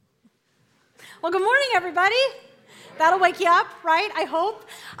Well, good morning, everybody. That'll wake you up, right? I hope.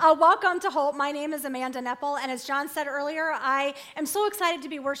 Welcome to Hope. My name is Amanda Neppel, and as John said earlier, I am so excited to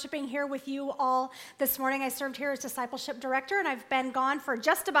be worshiping here with you all this morning. I served here as discipleship director, and I've been gone for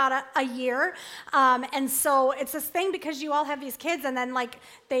just about a year. And so it's this thing because you all have these kids, and then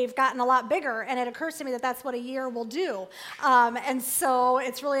they've gotten a lot bigger, and it occurs to me that that's what a year will do. And so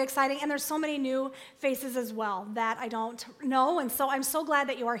it's really exciting, and there's so many new faces as well that I don't know, and so I'm so glad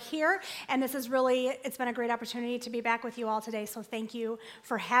that you are here, and it's been a great opportunity to be back with you all today, so thank you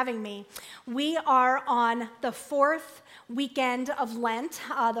for having me. We are on the fourth weekend of Lent,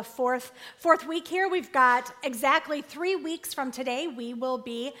 the fourth week here. We've got exactly 3 weeks from today, we will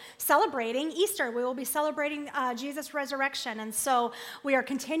be celebrating Easter. We will be celebrating Jesus' resurrection, and so we are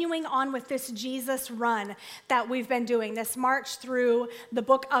continuing on with this Jesus run that we've been doing, this march through the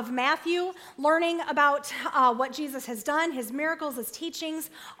book of Matthew, learning about what Jesus has done, his miracles, his teachings,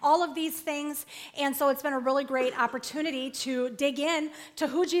 all of these things, and so it's been a really great opportunity to dig in to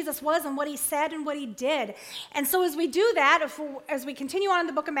who Jesus was and what he said and what he did. And so as we do that, as we continue on in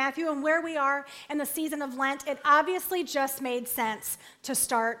the book of Matthew and where we are in the season of Lent, it obviously just made sense to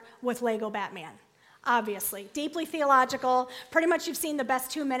start with Lego Batman. Obviously, deeply theological. Pretty much you've seen the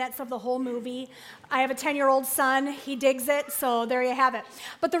best 2 minutes of the whole movie. I have a 10-year-old son. He digs it, so there you have it.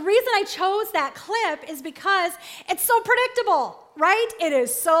 But the reason I chose that clip is because it's so predictable, right? It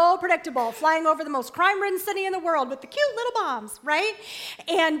is so predictable, flying over the most crime-ridden city in the world with the cute little bombs, right?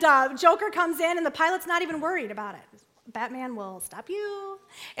 And Joker comes in, and the pilot's not even worried about it. Batman will stop you.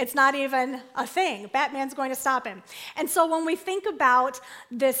 It's not even a thing. Batman's going to stop him. And so when we think about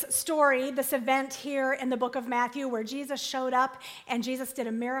this story, this event here in the book of Matthew where Jesus showed up and Jesus did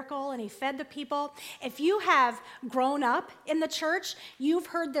a miracle and he fed the people, if you have grown up in the church, you've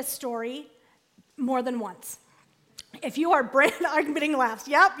heard this story more than once. If you are I'm getting laughs.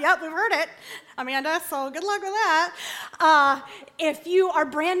 Yep, we've heard it, Amanda, so good luck with that. If you are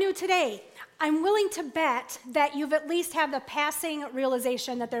brand new today, I'm willing to bet that you've at least had the passing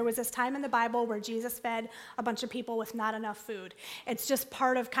realization that there was this time in the Bible where Jesus fed a bunch of people with not enough food. It's just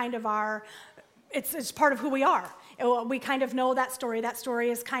part of it's part of who we are. We kind of know that story. That story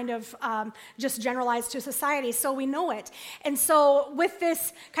is kind of just generalized to society, so we know it. And so with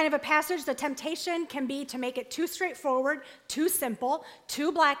this kind of a passage, the temptation can be to make it too straightforward, too simple,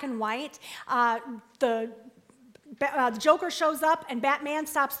 too black and white. The Joker shows up and Batman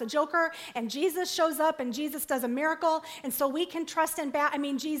stops the Joker, and Jesus shows up and Jesus does a miracle, and so we can trust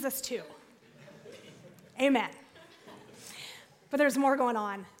in Jesus too. Amen. But there's more going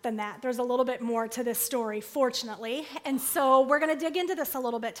on than that. There's a little bit more to this story, fortunately. And so we're going to dig into this a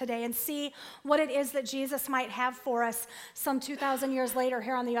little bit today and see what it is that Jesus might have for us some 2,000 years later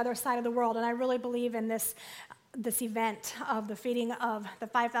here on the other side of the world. And I really believe in this event of the feeding of the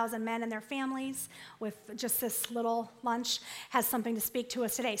 5,000 men and their families with just this little lunch has something to speak to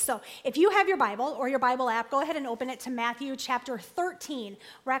us today. So if you have your Bible or your Bible app, go ahead and open it to Matthew chapter 13.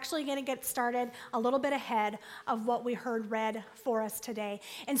 We're actually going to get started a little bit ahead of what we heard read for us today.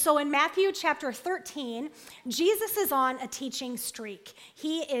 And so in Matthew chapter 13, Jesus is on a teaching streak.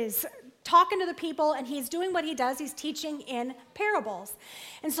 He is talking to the people, and he's doing what he does. He's teaching in parables.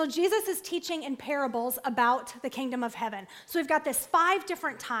 And so Jesus is teaching in parables about the kingdom of heaven. So we've got this 5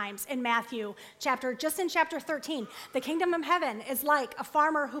 different times in Matthew just in chapter 13. The kingdom of heaven is like a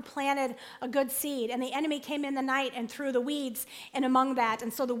farmer who planted a good seed, and the enemy came in the night and threw the weeds in among that.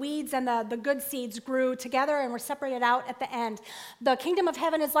 And so the weeds and the good seeds grew together and were separated out at the end. The kingdom of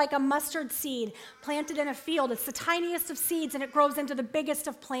heaven is like a mustard seed planted in a field. It's the tiniest of seeds, and it grows into the biggest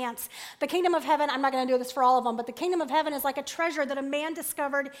of plants. The kingdom of heaven, I'm not going to do this for all of them, but the kingdom of heaven is like a treasure that a man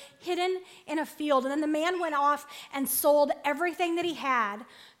discovered hidden in a field. And then the man went off and sold everything that he had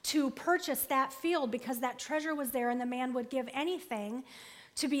to purchase that field because that treasure was there, and the man would give anything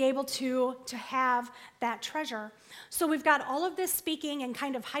to be able to have that treasure. So we've got all of this speaking and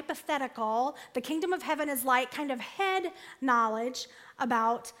kind of hypothetical. The kingdom of heaven is like kind of head knowledge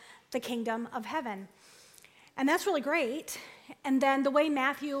about the kingdom of heaven. And that's really great. And then the way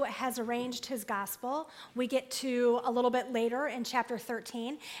Matthew has arranged his gospel, we get to a little bit later in chapter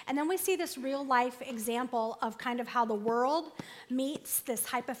 13, and then we see this real life example of kind of how the world meets this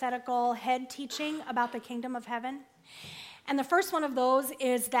hypothetical head teaching about the kingdom of heaven. And the first one of those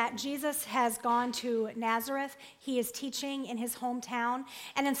is that Jesus has gone to Nazareth. He is teaching in his hometown.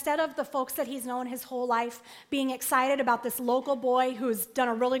 And instead of the folks that he's known his whole life being excited about this local boy who's done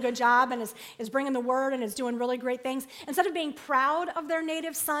a really good job and is bringing the word and is doing really great things, instead of being proud of their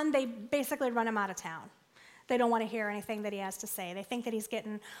native son, they basically run him out of town. They don't want to hear anything that he has to say. They think that he's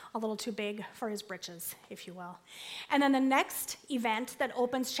getting a little too big for his britches, if you will. And then the next event that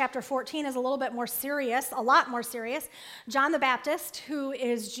opens chapter 14 is a little bit more serious, a lot more serious. John the Baptist, who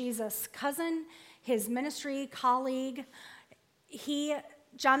is Jesus' cousin, his ministry colleague,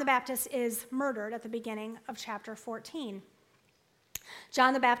 John the Baptist is murdered at the beginning of chapter 14.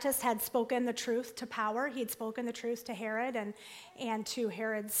 John the Baptist had spoken the truth to power. He had spoken the truth to Herod and to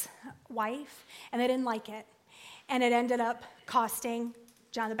Herod's wife, and they didn't like it. And it ended up costing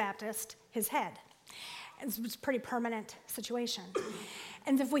John the Baptist his head. It was a pretty permanent situation.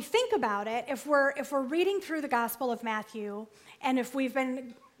 And if we think about it, if we're reading through the Gospel of Matthew, and if we've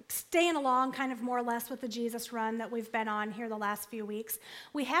been staying along kind of more or less with the Jesus run that we've been on here the last few weeks,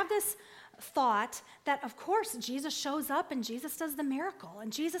 we have this thought that, of course, Jesus shows up and Jesus does the miracle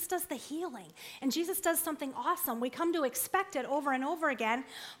and Jesus does the healing and Jesus does something awesome. We come to expect it over and over again,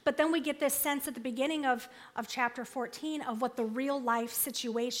 but then we get this sense at the beginning of chapter 14 of what the real life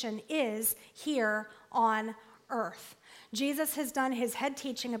situation is here on earth. Jesus has done his head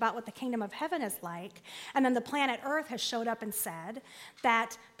teaching about what the kingdom of heaven is like, and then the planet Earth has showed up and said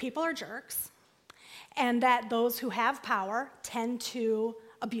that people are jerks and that those who have power tend to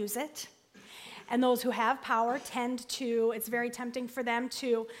abuse it. And those who have power tend to, it's very tempting for them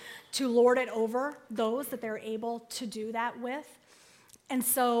to lord it over those that they're able to do that with. And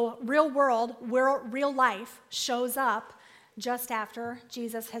so real life shows up just after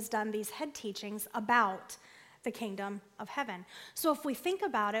Jesus has done these head teachings about the kingdom of heaven. So if we think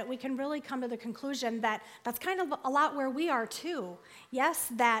about it, we can really come to the conclusion that that's kind of a lot where we are too. Yes,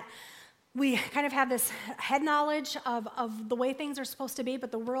 that we kind of have this head knowledge of the way things are supposed to be,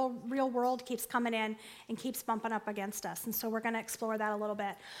 but the real world keeps coming in and keeps bumping up against us. And so we're going to explore that a little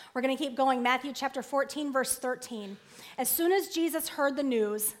bit. We're going to keep going. Matthew chapter 14, verse 13. As soon as Jesus heard the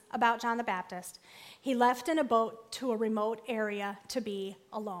news about John the Baptist, he left in a boat to a remote area to be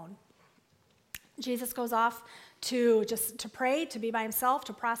alone. Jesus goes off to pray, to be by himself,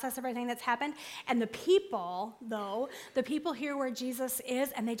 to process everything that's happened. And the people here where Jesus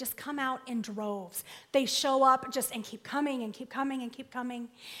is, and they just come out in droves. They show up and keep coming and keep coming and keep coming.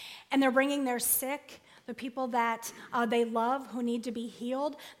 And they're bringing their sick, the people that they love who need to be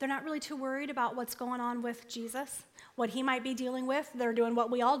healed. They're not really too worried about what's going on with Jesus, what he might be dealing with. They're doing what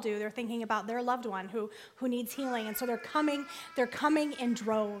we all do. They're thinking about their loved one who needs healing. And so they're coming in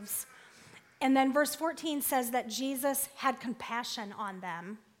droves. And then verse 14 says that Jesus had compassion on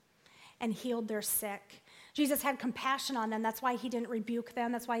them and healed their sick. Jesus had compassion on them. That's why he didn't rebuke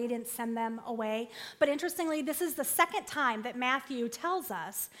them. That's why he didn't send them away. But interestingly, this is the second time that Matthew tells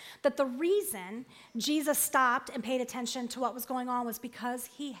us that the reason Jesus stopped and paid attention to what was going on was because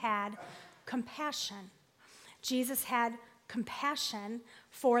he had compassion. Jesus had compassion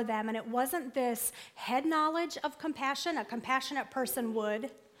for them, and it wasn't this head knowledge of compassion. A compassionate person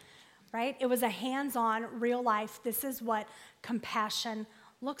would, right? It was a hands-on, real life, this is what compassion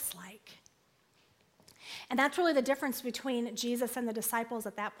looks like. And that's really the difference between Jesus and the disciples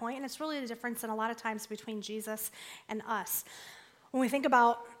at that point, and it's really the difference in a lot of times between Jesus and us. When we think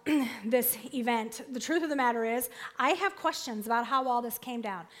about this event, the truth of the matter is, I have questions about how all this came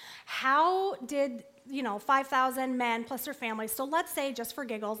down. How did 5,000 men plus their families, so let's say, just for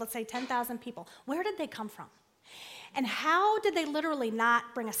giggles, let's say 10,000 people, where did they come from? And how did they literally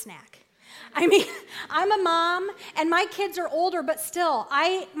not bring a snack? I mean, I'm a mom, and my kids are older, but still,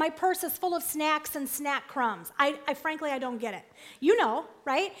 my purse is full of snacks and snack crumbs. Frankly, I don't get it. You know,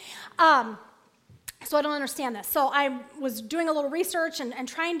 right? So I don't understand this. So I was doing a little research and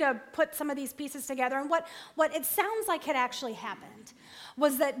trying to put some of these pieces together, and what it sounds like had actually happened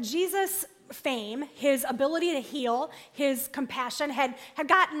was that Jesus' fame, his ability to heal, his compassion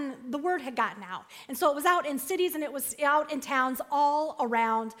the word had gotten out. And so it was out in cities and it was out in towns all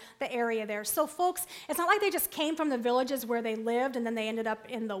around the area there. So folks, it's not like they just came from the villages where they lived and then they ended up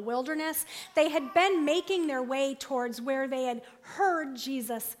in the wilderness. They had been making their way towards where they had heard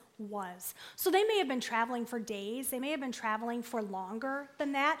Jesus was. So they may have been traveling for days, they may have been traveling for longer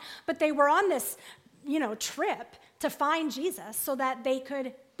than that, but they were on this, trip to find Jesus so that they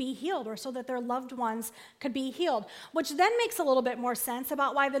could be healed, or so that their loved ones could be healed, which then makes a little bit more sense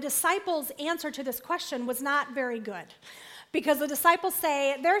about why the disciples' answer to this question was not very good. Because the disciples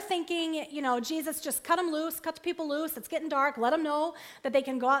say, they're thinking, Jesus, just cut them loose, cut the people loose. It's getting dark. Let them know that they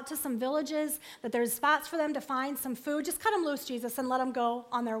can go out to some villages, that there's spots for them to find some food. Just cut them loose, Jesus, and let them go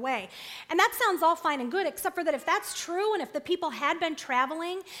on their way. And that sounds all fine and good, except for that if that's true and if the people had been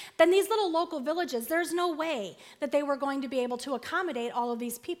traveling, then these little local villages, there's no way that they were going to be able to accommodate all of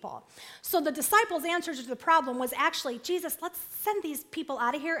these people. So the disciples' answer to the problem was actually, Jesus, let's send these people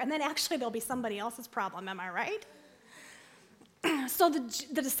out of here, and then actually there'll be somebody else's problem. Am I right? So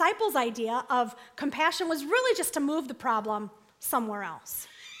the disciples' idea of compassion was really just to move the problem somewhere else.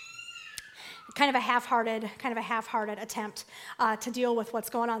 Kind of a half-hearted attempt to deal with what's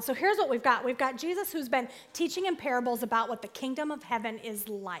going on. So here's what we've got. We've got Jesus who's been teaching in parables about what the kingdom of heaven is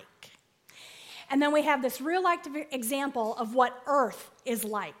like. And then we have this real-life example of what earth is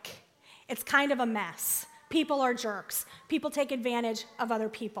like. It's kind of a mess. People are jerks. People take advantage of other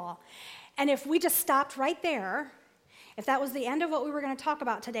people. And if we just stopped right there, if that was the end of what we were going to talk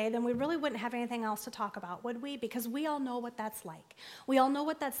about today, then we really wouldn't have anything else to talk about, would we? Because we all know what that's like. We all know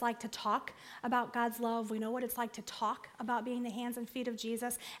what that's like to talk about God's love. We know what it's like to talk about being the hands and feet of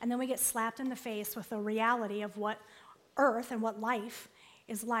Jesus, and then we get slapped in the face with the reality of what earth and what life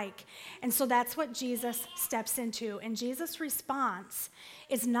is like. And so that's what Jesus steps into. And Jesus' response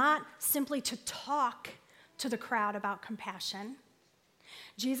is not simply to talk to the crowd about compassion.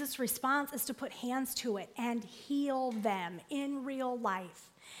 Jesus' response is to put hands to it and heal them in real life.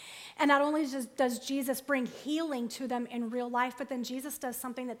 And not only does Jesus bring healing to them in real life, but then Jesus does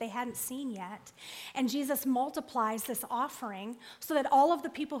something that they hadn't seen yet. And Jesus multiplies this offering so that all of the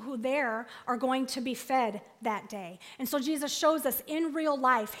people who there are going to be fed that day. And so Jesus shows us in real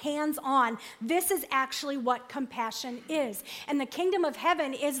life, hands-on, this is actually what compassion is. And the kingdom of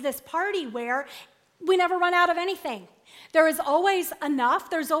heaven is this party where we never run out of anything. There is always enough.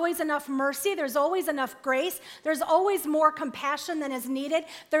 There's always enough mercy. There's always enough grace. There's always more compassion than is needed.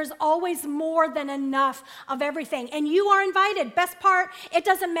 There's always more than enough of everything. And you are invited. Best part, it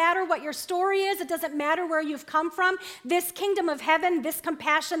doesn't matter what your story is. It doesn't matter where you've come from. This kingdom of heaven, this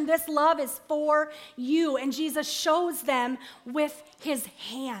compassion, this love is for you. And Jesus shows them with his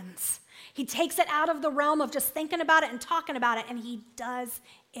hands. He takes it out of the realm of just thinking about it and talking about it, and he does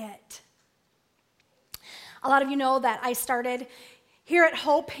it. A lot of you know that I started here at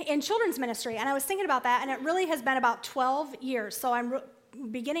Hope in children's ministry, and I was thinking about that, and it really has been about 12 years. So I'm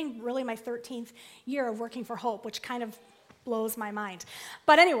beginning really my 13th year of working for Hope, which kind of blows my mind.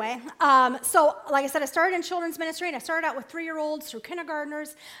 But anyway, so like I said, I started in children's ministry, and I started out with 3-year-olds through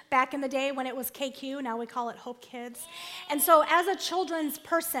kindergartners back in the day when it was KQ. Now we call it Hope Kids. And so as a children's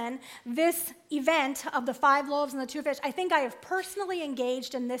person, this event of the 5 loaves and the 2 fish, I think I have personally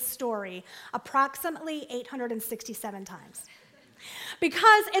engaged in this story approximately 867 times.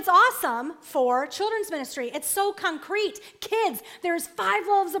 Because it's awesome for children's ministry. It's so concrete. Kids, there's 5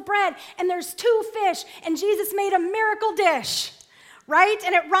 loaves of bread and there's 2 fish, and Jesus made a miracle dish, right?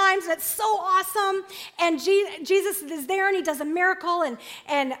 And it rhymes, and it's so awesome. And Jesus is there, and he does a miracle,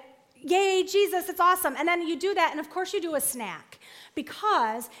 and yay, Jesus, it's awesome. And then you do that, and of course you do a snack.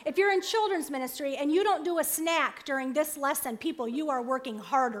 Because if you're in children's ministry and you don't do a snack during this lesson, people, you are working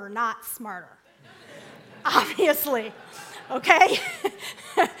harder, not smarter. Obviously. Okay?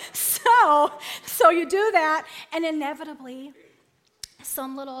 So you do that, and inevitably,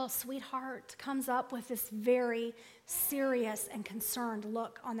 some little sweetheart comes up with this very serious and concerned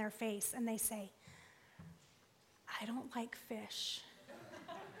look on their face, and they say, I don't like fish.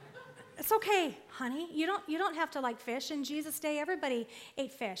 It's okay, honey. You don't have to like fish. In Jesus' day, everybody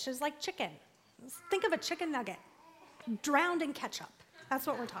ate fish. It was like chicken. Think of a chicken nugget drowned in ketchup. That's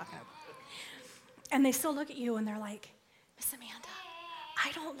what we're talking about. And they still look at you, and they're like, Miss Amanda,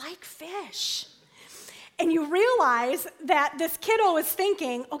 I don't like fish. And you realize that this kiddo is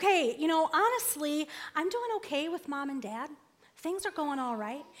thinking, okay, honestly, I'm doing okay with mom and dad. Things are going all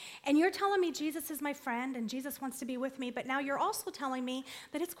right. And you're telling me Jesus is my friend and Jesus wants to be with me, but now you're also telling me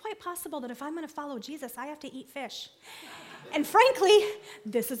that it's quite possible that if I'm going to follow Jesus, I have to eat fish. And frankly,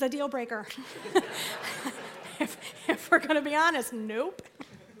 this is a deal breaker. if we're going to be honest, nope.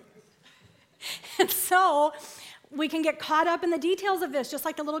 And so we can get caught up in the details of this, just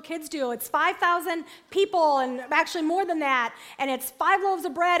like the little kids do. It's 5,000 people, and actually more than that, and it's 5 loaves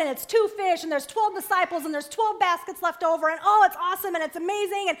of bread, and it's 2 fish, and there's 12 disciples, and there's 12 baskets left over, and oh, it's awesome, and it's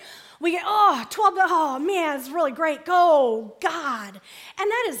amazing, and we get, 12, oh man, it's really great, go, God. And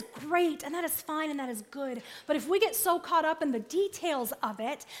that is great, and that is fine, and that is good. But if we get so caught up in the details of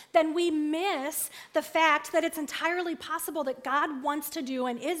it, then we miss the fact that it's entirely possible that God wants to do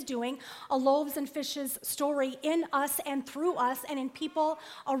and is doing a loaves and fishes story in us and through us and in people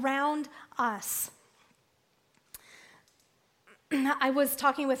around us. I was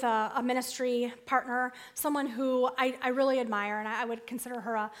talking with a ministry partner, someone who I really admire, and I would consider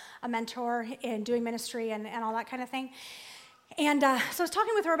her a mentor in doing ministry and all that kind of thing. And so I was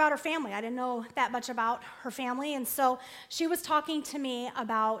talking with her about her family. I didn't know that much about her family, and so she was talking to me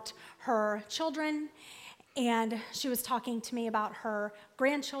about her children, and she was talking to me about her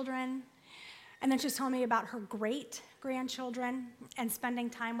grandchildren, and then she was telling me about her great-grandchildren and spending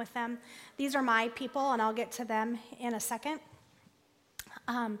time with them. These are my people, and I'll get to them in a second.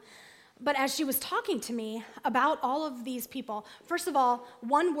 But as she was talking to me about all of these people, first of all,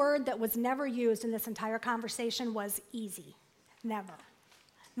 one word that was never used in this entire conversation was easy. Never.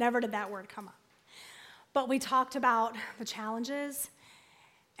 Never did that word come up. But we talked about the challenges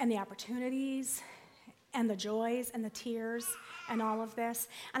and the opportunities and the joys and the tears and all of this.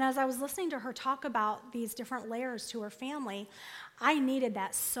 And as I was listening to her talk about these different layers to her family, I needed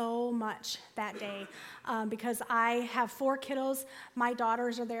that so much that day because I have 4 kiddos. My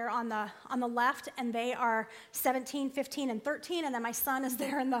daughters are there on the left, and they are 17, 15, and 13. And then my son is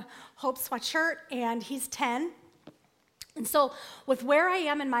there in the Hope sweatshirt, and he's 10. And so with where I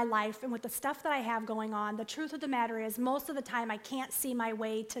am in my life and with the stuff that I have going on, the truth of the matter is most of the time I can't see my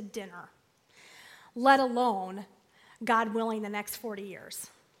way to dinner, let alone, God willing, the next 40 years.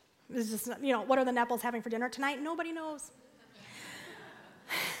 It's just, what are the Nepples having for dinner tonight? Nobody knows.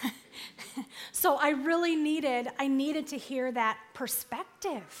 So I needed to hear that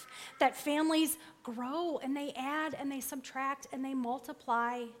perspective, that families grow and they add and they subtract and they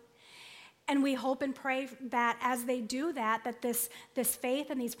multiply. And we hope and pray that as they do that this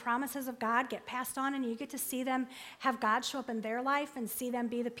faith and these promises of God get passed on, and you get to see them have God show up in their life and see them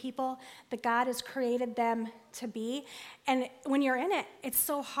be the people that God has created them to be. And when you're in it, it's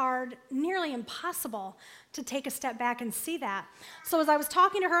so hard, nearly impossible, to take a step back and see that. So as I was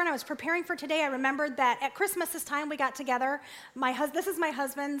talking to her and I was preparing for today, I remembered that at Christmas this time we got together. This is my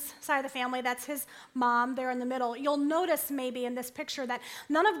husband's side of the family. That's his mom there in the middle. You'll notice maybe in this picture that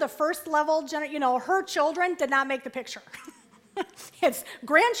none of the first level, her children did not make the picture. It's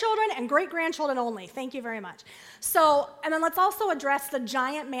grandchildren and great-grandchildren only. Thank you very much. So, and then let's also address the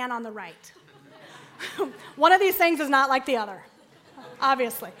giant man on the right. One of these things is not like the other,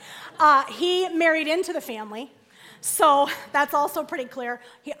 obviously. He married into the family, so that's also pretty clear.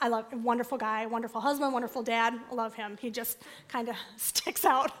 I love him, wonderful guy, wonderful husband, wonderful dad. I love him. He just kind of sticks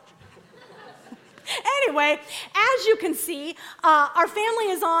out. Anyway, as you can see, our family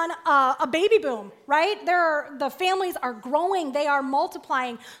is on a baby boom, right? The families are growing, they are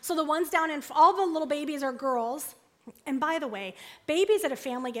multiplying. So the ones down in, all the little babies are girls. And by the way, babies at a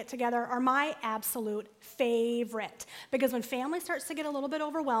family get-together are my absolute favorite, because when family starts to get a little bit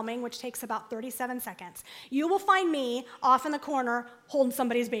overwhelming, which takes about 37 seconds, you will find me off in the corner holding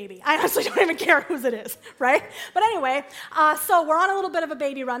somebody's baby. I honestly don't even care whose it is, right? But anyway, so we're on a little bit of a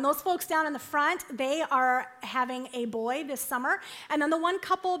baby run. Those folks down in the front, they are having a boy this summer, and then the one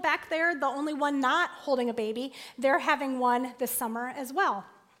couple back there, the only one not holding a baby, they're having one this summer as well.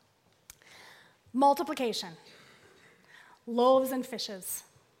 Multiplication. Loaves and fishes,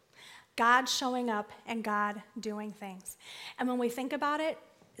 God showing up and God doing things. And when we think about it,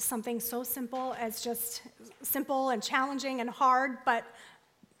 something so simple as just simple and challenging and hard, but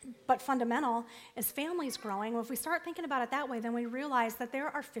fundamental, is families growing. Well, if we start thinking about it that way, then we realize that there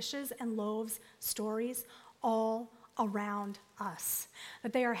are fishes and loaves stories all around us,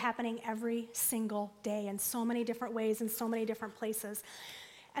 that they are happening every single day in so many different ways, in so many different places.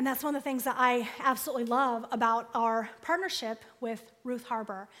 And that's one of the things that I absolutely love about our partnership with Ruth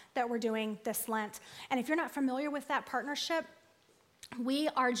Harbor that we're doing this Lent. And if you're not familiar with that partnership, we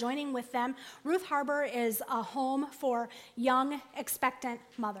are joining with them. Ruth Harbor is a home for young, expectant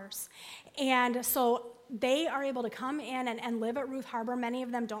mothers. And so they are able to come in and live at Ruth Harbor. Many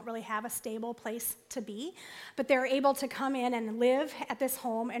of them don't really have a stable place to be, but they're able to come in and live at this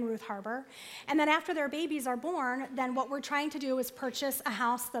home in Ruth Harbor. And then after their babies are born, then what we're trying to do is purchase a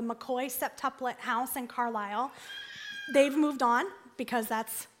house, the McCoy Septuplet house in Carlisle. They've moved on because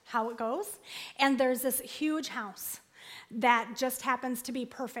that's how it goes. And there's this huge house that just happens to be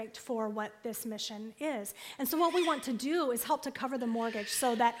perfect for what this mission is. And so what we want to do is help to cover the mortgage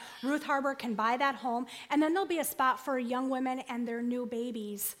so that Ruth Harbor can buy that home, and then there'll be a spot for young women and their new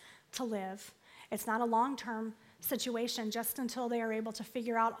babies to live. It's not a long-term situation, just until they are able to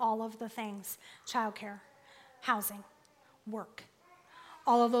figure out all of the things: childcare, housing, work,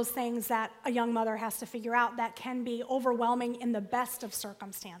 all of those things that a young mother has to figure out that can be overwhelming in the best of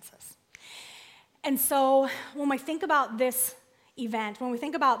circumstances. And so when we think about this event, when we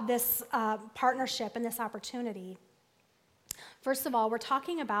think about this partnership and this opportunity, first of all, we're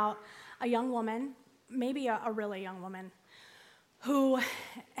talking about a young woman, maybe a really young woman, who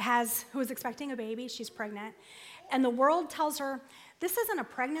is expecting a baby. She's pregnant. And the world tells her, this isn't a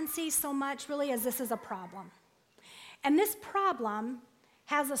pregnancy so much really as this is a problem. And this problem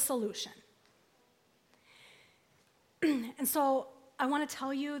has a solution. And so I want to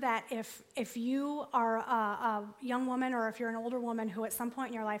tell you that if you are a young woman or if you're an older woman who at some point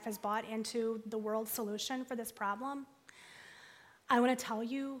in your life has bought into the world's solution for this problem, I want to tell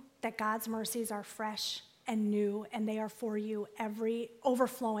you that God's mercies are fresh and new, and they are for you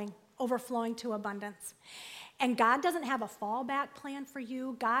overflowing to abundance. And God doesn't have a fallback plan for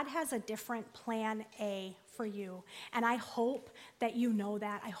you. God has a different plan A for you. And I hope that you know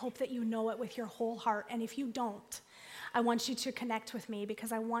that. I hope that you know it with your whole heart. And if you don't, I want you to connect with me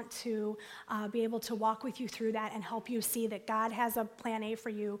because I want to be able to walk with you through that and help you see that God has a plan A for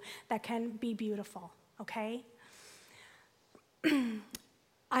you that can be beautiful, okay?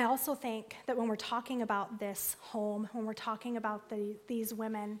 I also think that when we're talking about this home, when we're talking about these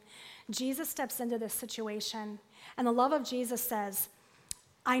women, Jesus steps into this situation, and the love of Jesus says,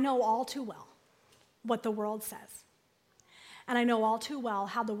 I know all too well what the world says. And I know all too well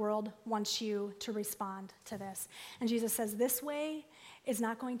how the world wants you to respond to this. And Jesus says, this way is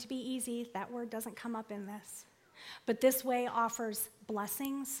not going to be easy. That word doesn't come up in this. But this way offers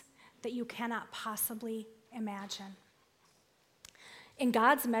blessings that you cannot possibly imagine. In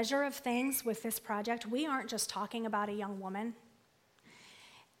God's measure of things with this project, we aren't just talking about a young woman.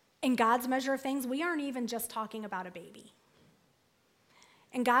 In God's measure of things, we aren't even just talking about a baby.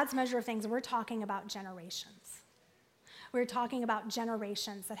 In God's measure of things, we're talking about generations. We're talking about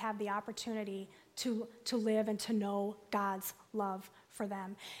generations that have the opportunity to live and to know God's love for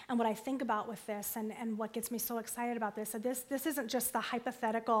them. And what I think about with this and what gets me so excited about this isn't just the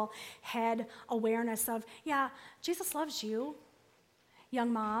hypothetical head awareness of, yeah, Jesus loves you.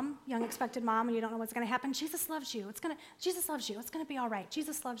 Young mom, young expected mom, and you don't know what's going to happen. Jesus loves you. Jesus loves you. It's going to be all right.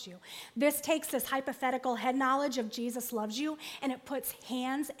 Jesus loves you. This takes this hypothetical head knowledge of Jesus loves you, and it puts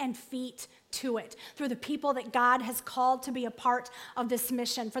hands and feet to it through the people that God has called to be a part of this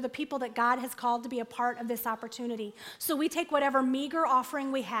mission, for the people that God has called to be a part of this opportunity. So we take whatever meager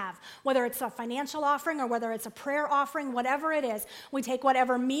offering we have, whether it's a financial offering or whether it's a prayer offering, whatever it is, we take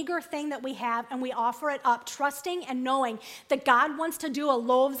whatever meager thing that we have and we offer it up, trusting and knowing that God wants to do a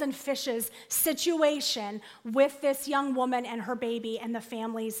loaves and fishes situation with this young woman and her baby and the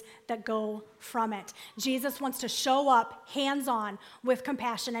families that go from it. Jesus wants to show up hands-on with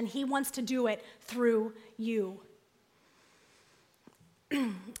compassion, and he wants to do it through you.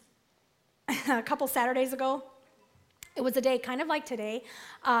 A couple Saturdays ago, it was a day kind of like today,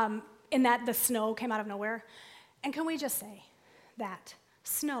 in that the snow came out of nowhere. And can we just say that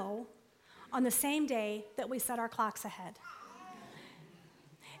snow on the same day that we set our clocks ahead?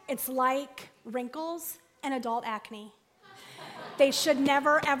 It's like wrinkles and adult acne. They should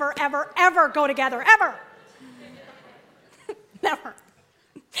never, ever, ever, ever go together, ever. Never.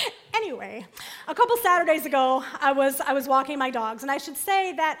 Anyway, a couple Saturdays ago, I was walking my dogs, and I should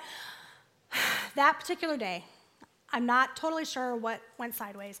say that that particular day, I'm not totally sure what went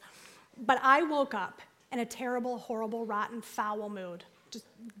sideways, but I woke up in a terrible, horrible, rotten, foul mood, just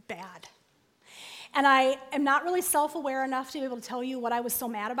bad. And I am not really self-aware enough to be able to tell you what I was so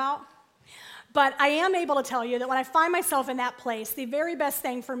mad about. But I am able to tell you that when I find myself in that place, the very best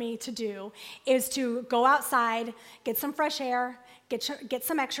thing for me to do is to go outside, get some fresh air, get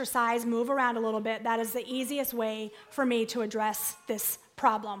some exercise, move around a little bit. That is the easiest way for me to address this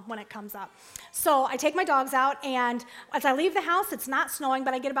problem when it comes up. So I take my dogs out, and as I leave the house, it's not snowing,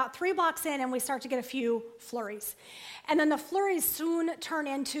 but I get about 3 blocks in, and we start to get a few flurries. And then the flurries soon turn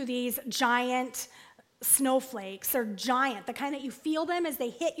into these giant snowflakes. They're giant, the kind that you feel them as they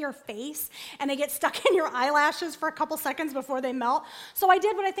hit your face and they get stuck in your eyelashes for a couple seconds before they melt. So I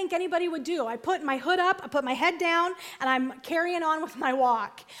did what I think anybody would do. I put my hood up, I put my head down, and I'm carrying on with my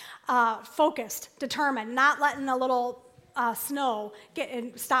walk, focused, determined, not letting a little snow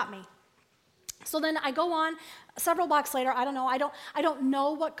stop me. So then I go on several blocks later. I don't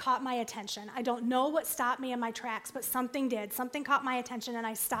know what caught my attention. I don't know what stopped me in my tracks, but something did. Something caught my attention, and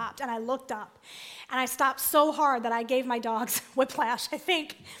I stopped, and I looked up. And I stopped so hard that I gave my dogs whiplash, I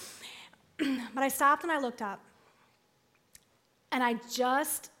think. But I stopped and I looked up. And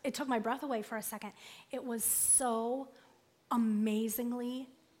it took my breath away for a second. It was so amazingly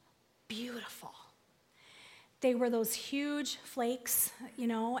beautiful. They were those huge flakes,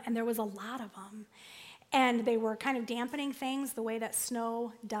 and there was a lot of them. And they were kind of dampening things the way that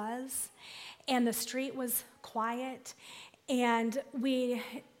snow does. And the street was quiet. And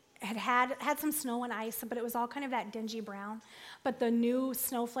had some snow and ice, but it was all kind of that dingy brown. But the new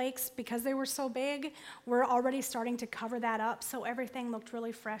snowflakes, because they were so big, were already starting to cover that up, so everything looked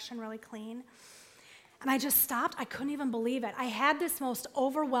really fresh and really clean. And I just stopped. I couldn't even believe it. I had this most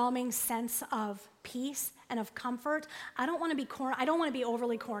overwhelming sense of peace and of comfort. I don't want to be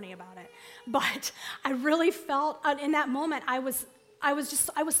overly corny about it, but I really felt in that moment I was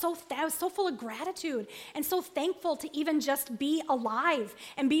so full of gratitude and so thankful to even just be alive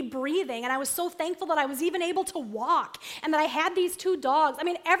and be breathing. And I was so thankful that I was even able to walk and that I had these 2 dogs. I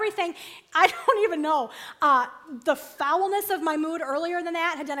mean, everything, I don't even know. The foulness of my mood earlier than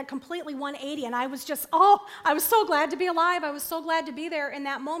that had done a completely 180. And I was just, I was so glad to be alive. I was so glad to be there in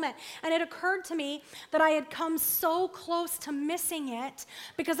that moment. And it occurred to me that I had come so close to missing it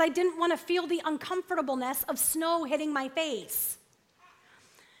because I didn't want to feel the uncomfortableness of snow hitting my face.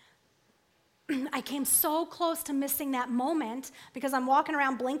 I came so close to missing that moment because I'm walking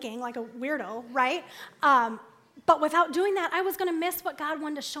around blinking like a weirdo, right? But without doing that, I was going to miss what God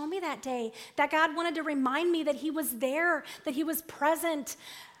wanted to show me that day, that God wanted to remind me that he was there, that he was present,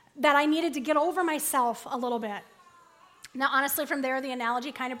 that I needed to get over myself a little bit. Now, honestly, from there, the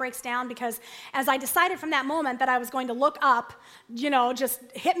analogy kind of breaks down because as I decided from that moment that I was going to look up, just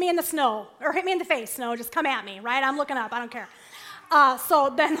hit me in the snow, or hit me in the face, snow, just come at me, right? I'm looking up, I don't care.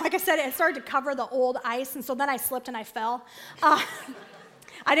 So then, like I said, it started to cover the old ice, and so then I slipped and I fell. I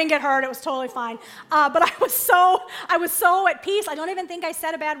didn't get hurt, it was totally fine. But I was so at peace, I don't even think I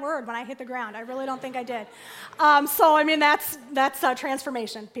said a bad word when I hit the ground. I really don't think I did. So, I mean, that's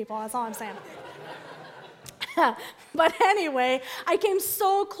transformation, people, that's all I'm saying. But anyway, I came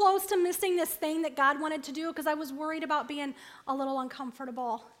so close to missing this thing that God wanted to do because I was worried about being a little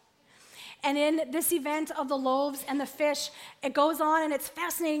uncomfortable. And in this event of the loaves and the fish, it goes on, and it's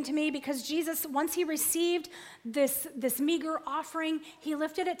fascinating to me because Jesus, once he received this meager offering, he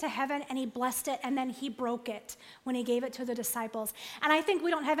lifted it to heaven and he blessed it, and then he broke it when he gave it to the disciples. And I think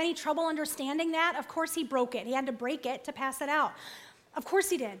we don't have any trouble understanding that. Of course he broke it. He had to break it to pass it out. Of course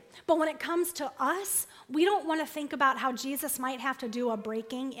he did. But when it comes to us, we don't want to think about how Jesus might have to do a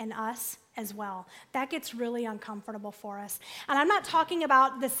breaking in us as well. That gets really uncomfortable for us. And I'm not talking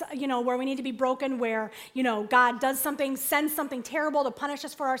about this, where we need to be broken, where, God does something, sends something terrible to punish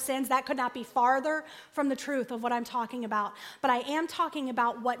us for our sins. That could not be farther from the truth of what I'm talking about. But I am talking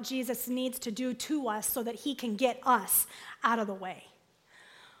about what Jesus needs to do to us so that he can get us out of the way.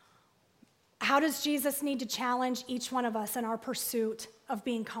 How does Jesus need to challenge each one of us in our pursuit of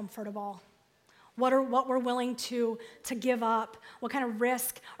being comfortable? What we're willing to give up? What kind of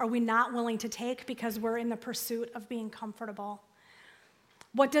risk are we not willing to take because we're in the pursuit of being comfortable?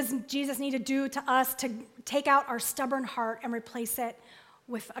 What does Jesus need to do to us to take out our stubborn heart and replace it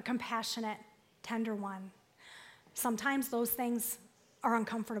with a compassionate, tender one? Sometimes those things are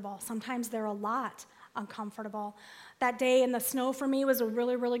uncomfortable. Sometimes they're a lot uncomfortable. That day in the snow for me was a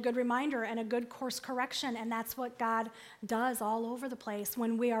really, really good reminder and a good course correction, and that's what God does all over the place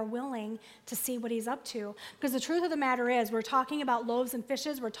when we are willing to see what he's up to. Because the truth of the matter is, we're talking about loaves and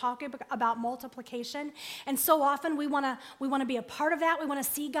fishes, we're talking about multiplication, and so often we want to be a part of that. We want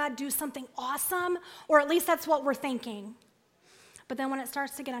to see God do something awesome, or at least that's what we're thinking. But then when it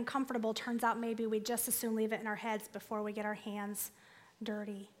starts to get uncomfortable, turns out maybe we just as soon leave it in our heads before we get our hands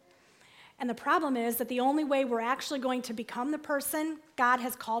dirty. And the problem is that the only way we're actually going to become the person God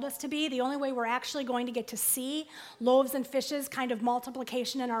has called us to be, the only way we're actually going to get to see loaves and fishes kind of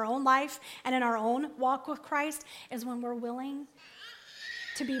multiplication in our own life and in our own walk with Christ, is when we're willing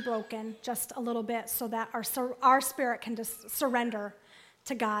to be broken just a little bit so that our spirit can just surrender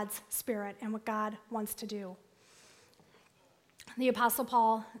to God's spirit and what God wants to do. The Apostle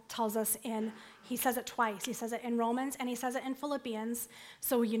Paul tells us he says it twice. He says it in Romans and he says it in Philippians.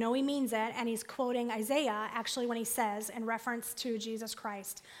 So he means it. And he's quoting Isaiah actually when he says, in reference to Jesus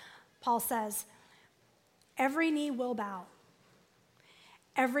Christ, Paul says, every knee will bow.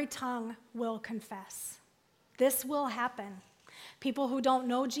 Every tongue will confess. This will happen. People who don't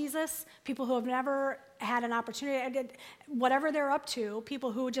know Jesus, people who have never had an opportunity, whatever they're up to,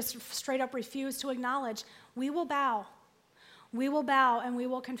 people who just straight up refuse to acknowledge, we will bow. We will bow and we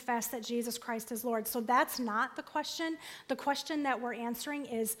will confess that Jesus Christ is Lord. So that's not the question. The question that we're answering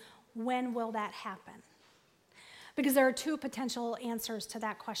is, when will that happen? Because there are two potential answers to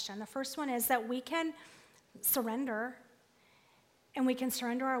that question. The first one is that we can surrender, and we can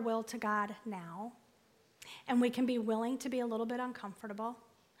surrender our will to God now, and we can be willing to be a little bit uncomfortable.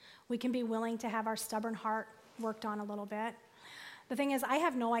 We can be willing to have our stubborn heart worked on a little bit. The thing is, I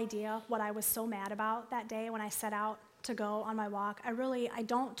have no idea what I was so mad about that day when I set out to go on my walk. I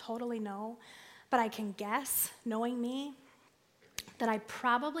don't totally know, but I can guess, knowing me, that I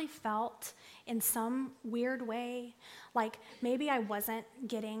probably felt in some weird way, like maybe I wasn't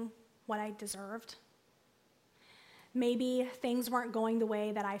getting what I deserved. Maybe things weren't going the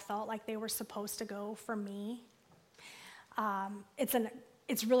way that I felt like they were supposed to go for me.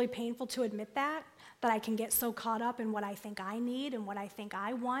 It's really painful to admit that I can get so caught up in what I think I need and what I think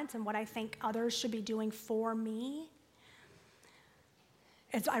I want and what I think others should be doing for me.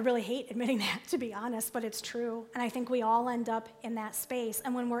 I really hate admitting that, to be honest, but it's true. And I think we all end up in that space.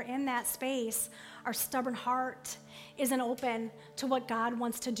 And when we're in that space, our stubborn heart isn't open to what God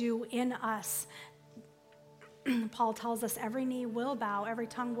wants to do in us. Paul tells us every knee will bow, every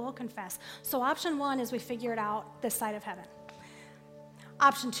tongue will confess. So option 1 is we figure it out this side of heaven.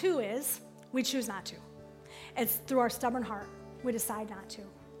 Option 2 is we choose not to. It's through our stubborn heart. We decide not to.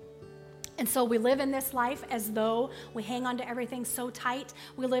 And so we live in this life as though we hang on to everything so tight.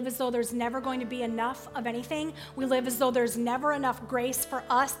 We live as though there's never going to be enough of anything. We live as though there's never enough grace for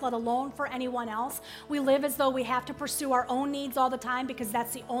us, let alone for anyone else. We live as though we have to pursue our own needs all the time because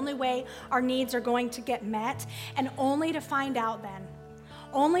that's the only way our needs are going to get met. And only to find out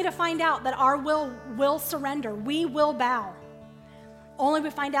that our will surrender. We will bow. Only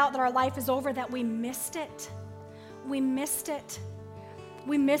we find out that our life is over, that we missed it. We missed it.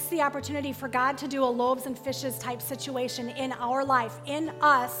 We miss the opportunity for God to do a loaves and fishes type situation in our life, in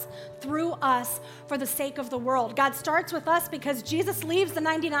us, through us, for the sake of the world. God starts with us because Jesus leaves the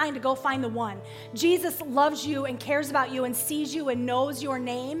 99 to go find the one. Jesus loves you and cares about you and sees you and knows your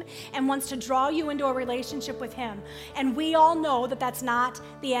name and wants to draw you into a relationship with him. And we all know that that's not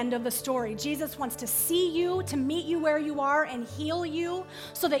the end of the story. Jesus wants to see you, to meet you where you are and heal you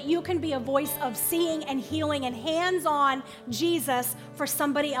so that you can be a voice of seeing and healing and hands-on Jesus for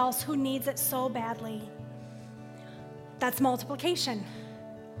somebody else who needs it so badly. That's multiplication,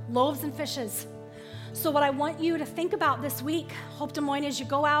 loaves and fishes. So what I want you to think about this week, Hope Des Moines, as you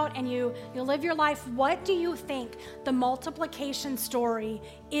go out and you live your life, what do you think the multiplication story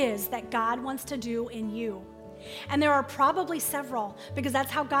is that God wants to do in you? And there are probably several, because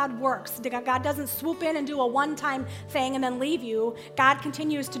that's how God works. God doesn't swoop in and do a one-time thing and then leave you. God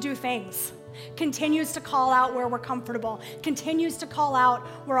continues to do things. Continues to call out where we're comfortable, continues to call out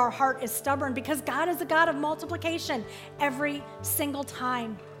where our heart is stubborn, because God is a God of multiplication every single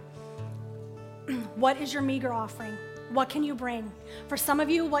time. What is your meager offering? What can you bring? For some of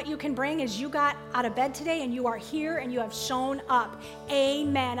you, what you can bring is you got out of bed today and you are here and you have shown up.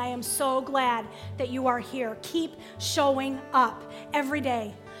 Amen. I am so glad that you are here. Keep showing up every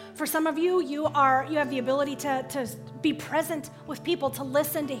day. For some of you, you have the ability to be present with people, to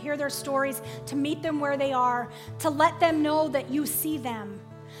listen, to hear their stories, to meet them where they are, to let them know that you see them.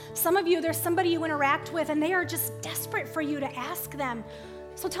 Some of you, there's somebody you interact with and they are just desperate for you to ask them,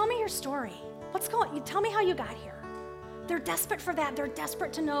 so tell me your story. Tell me how you got here. They're desperate for that. They're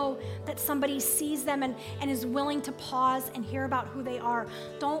desperate to know that somebody sees them and is willing to pause and hear about who they are.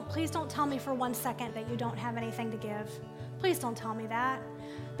 Please don't tell me for 1 second that you don't have anything to give. Please don't tell me that,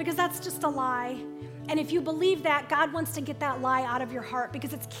 because that's just a lie. And if you believe that, God wants to get that lie out of your heart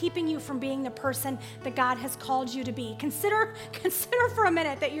because it's keeping you from being the person that God has called you to be. Consider for a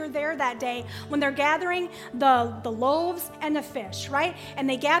minute that you're there that day when they're gathering the loaves and the fish, right? And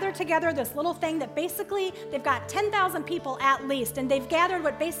they gather together this little thing that basically they've got 10,000 people at least, and they've gathered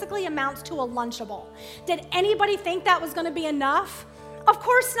what basically amounts to a Lunchable. Did anybody think that was going to be enough? Of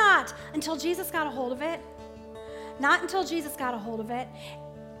course not, until Jesus got a hold of it. Not until Jesus got a hold of it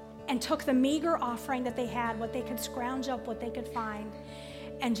and took the meager offering that they had, what they could scrounge up, what they could find,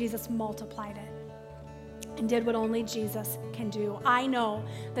 and Jesus multiplied it and did what only Jesus can do. I know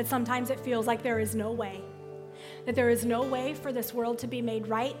that sometimes it feels like there is no way, that there is no way for this world to be made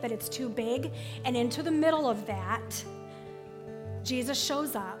right, that it's too big, and into the middle of that, Jesus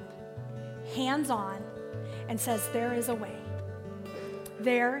shows up, hands on, and says, there is a way.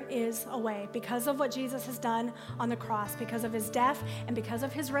 There is a way. Because of what Jesus has done on the cross, because of his death and because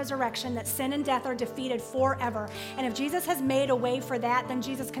of his resurrection, that sin and death are defeated forever. And if Jesus has made a way for that, then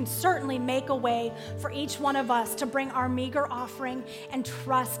Jesus can certainly make a way for each one of us to bring our meager offering and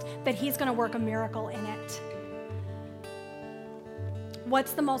trust that he's going to work a miracle in it.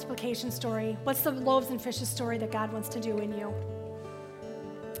 What's the multiplication story? What's the loaves and fishes story that God wants to do in you?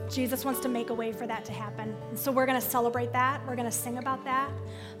 Jesus wants to make a way for that to happen. And so we're going to celebrate that. We're going to sing about that.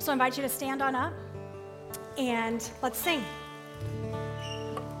 So I invite you to stand on up and let's sing.